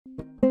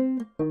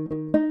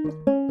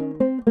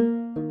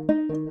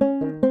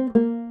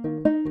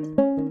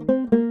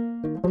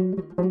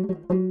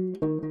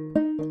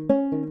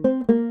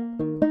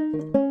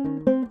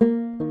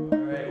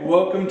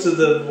to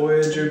the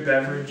Voyager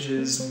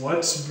Beverages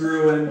What's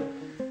Brewing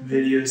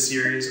video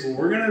series, where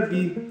we're going to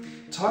be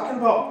talking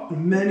about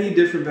many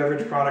different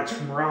beverage products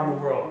from around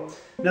the world.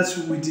 And that's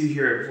what we do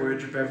here at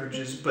Voyager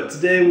Beverages. But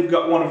today we've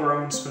got one of our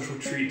own special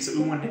treats that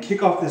we wanted to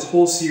kick off this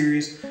whole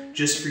series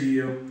just for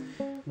you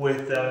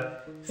with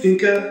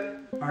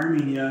Finca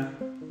Armenia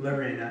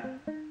Lorena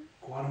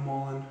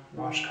Guatemalan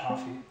washed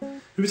coffee.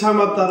 We'll be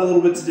talking about that a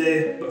little bit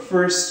today, but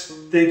first,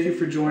 thank you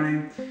for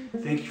joining.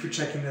 Thank you for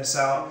checking this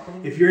out.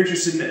 If you're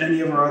interested in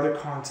any of our other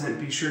content,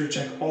 be sure to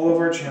check all of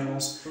our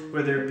channels,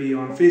 whether it be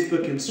on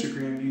Facebook,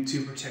 Instagram,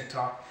 YouTube, or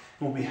TikTok.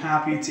 And we'll be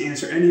happy to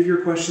answer any of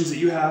your questions that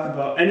you have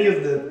about any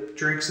of the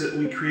drinks that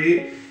we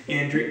create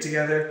and drink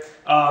together,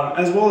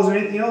 as well as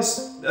anything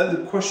else,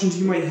 other questions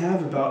you might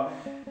have about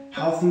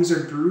how things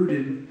are brewed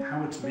and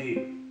how it's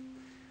made.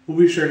 We'll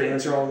be sure to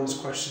answer all those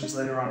questions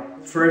later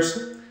on. First,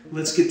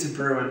 let's get to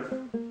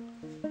brewing.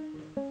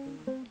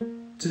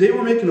 Today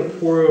we're making a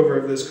pour over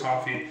of this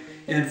coffee,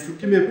 and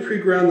forgive me, I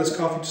pre-ground this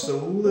coffee just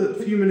a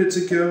few minutes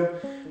ago,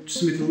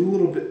 just to make it a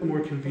little bit more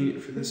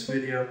convenient for this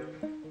video.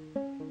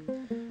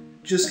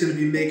 Just going to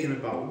be making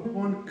about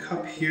 1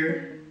 cup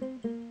here,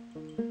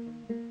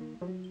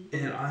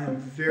 and I am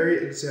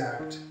very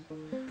exact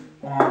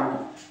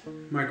on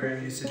my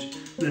gram usage.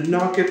 I'm going to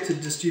knock it to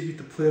distribute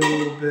the plate a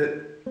little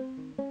bit,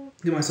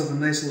 give myself a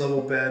nice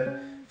level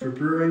bed for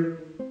brewing,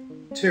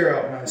 tear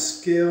out my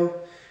scale.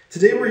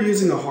 Today we're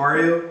using a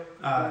Hario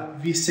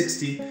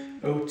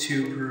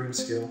V60-02 brewing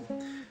scale.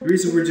 The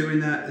reason we're doing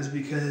that is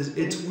because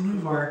it's one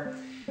of our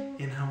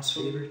in-house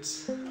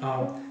favorites.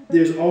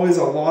 There's always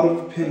a lot of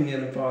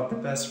opinion about the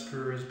best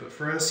brewers, but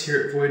for us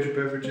here at Voyager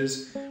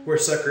Beverages, we're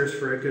suckers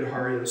for a good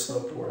Hario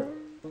slow pour.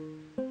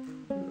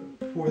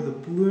 Pour the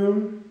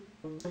bloom.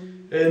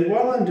 And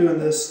while I'm doing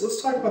this,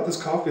 let's talk about this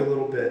coffee a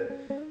little bit.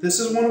 This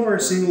is one of our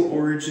single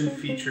origin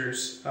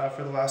features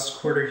for the last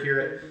quarter here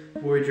at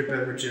Voyager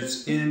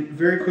Beverages, and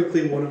very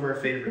quickly, one of our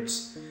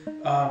favorites.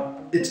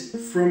 It's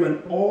from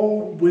an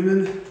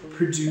all-women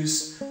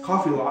produced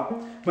coffee lot,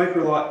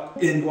 micro lot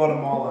in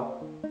Guatemala.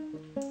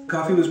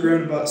 Coffee was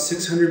grown about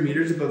 600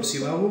 meters above sea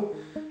level,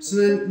 so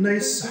a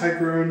nice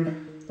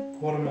high-grown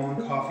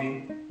Guatemalan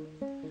coffee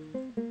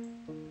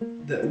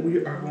that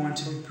we are going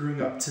to be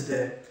brewing up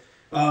today.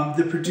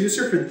 The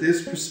producer for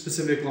this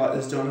specific lot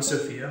is Doña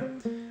Sofia.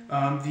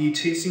 The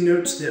tasting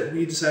notes that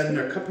we decided in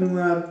our cupping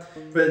lab,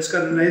 but it's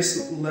got a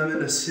nice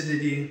lemon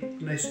acidity,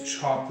 nice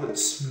chocolate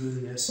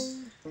smoothness,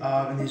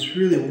 and these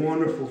really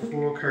wonderful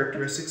floral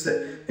characteristics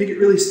that make it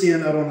really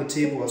stand out on the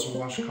table as a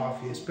washed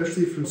coffee,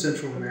 especially from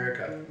Central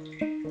America.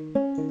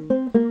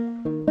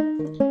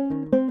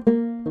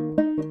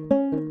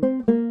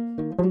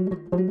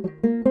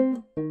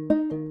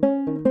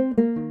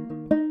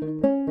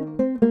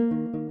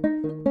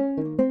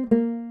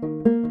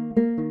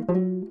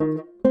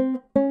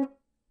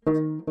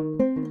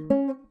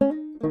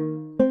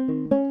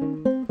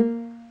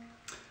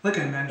 Like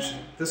I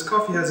mentioned, this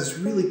coffee has this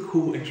really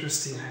cool,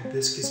 interesting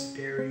hibiscus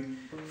berry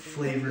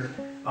flavor,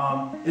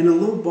 and a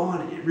low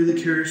body. It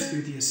really carries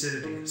through the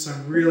acidity. So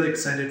I'm really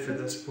excited for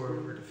this pour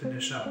over to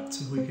finish up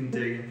so we can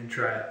dig in and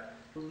try it.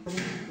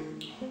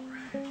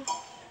 Alright.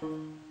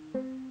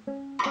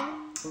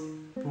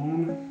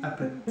 Bon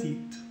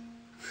appetit.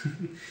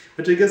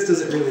 Which I guess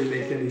doesn't really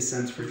make any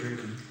sense for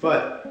drinking,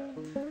 but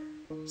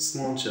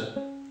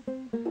slancha.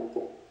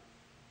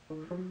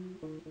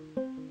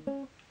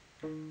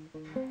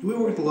 We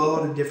work with a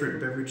lot of different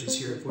beverages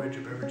here at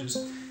Voyager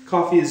Beverages.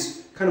 Coffee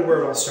is kind of where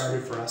it all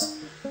started for us.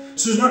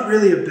 So there's not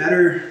really a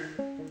better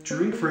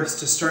drink for us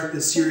to start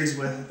this series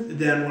with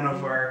than one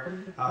of our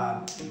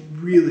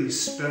really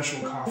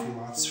special coffee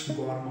lots from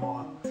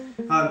Guatemala.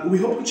 We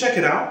hope you check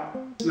it out,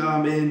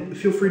 and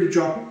feel free to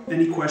drop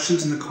any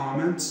questions in the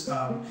comments.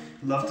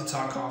 Love to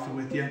talk coffee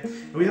with you.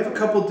 And we have a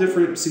couple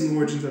different single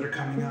origins that are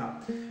coming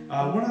up.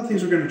 One of the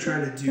things we're going to try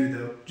to do,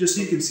 though, just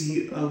so you can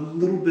see a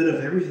little bit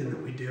of everything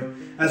that we do,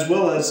 as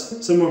well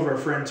as some of our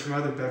friends from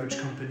other beverage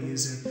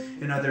companies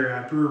and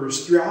other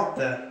brewers throughout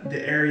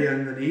the area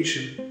and the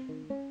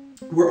nation,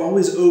 we're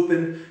always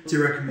open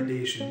to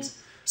recommendations.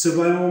 So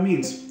by all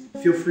means,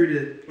 feel free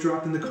to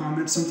drop in the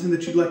comments something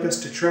that you'd like us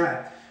to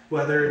try,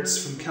 whether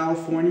it's from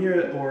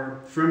California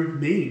or from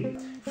Maine,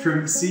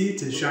 from sea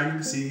to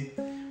shining sea.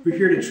 We're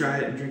here to try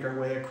it and drink our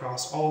way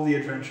across all the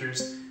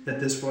adventures that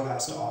this world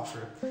has to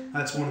offer.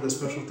 That's one of the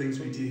special things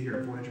we do here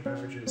at Voyager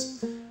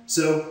Beverages.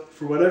 So,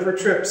 for whatever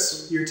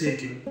trips you're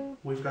taking,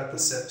 we've got the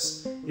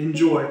sips.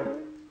 Enjoy.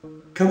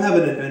 Come have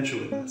an adventure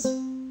with us.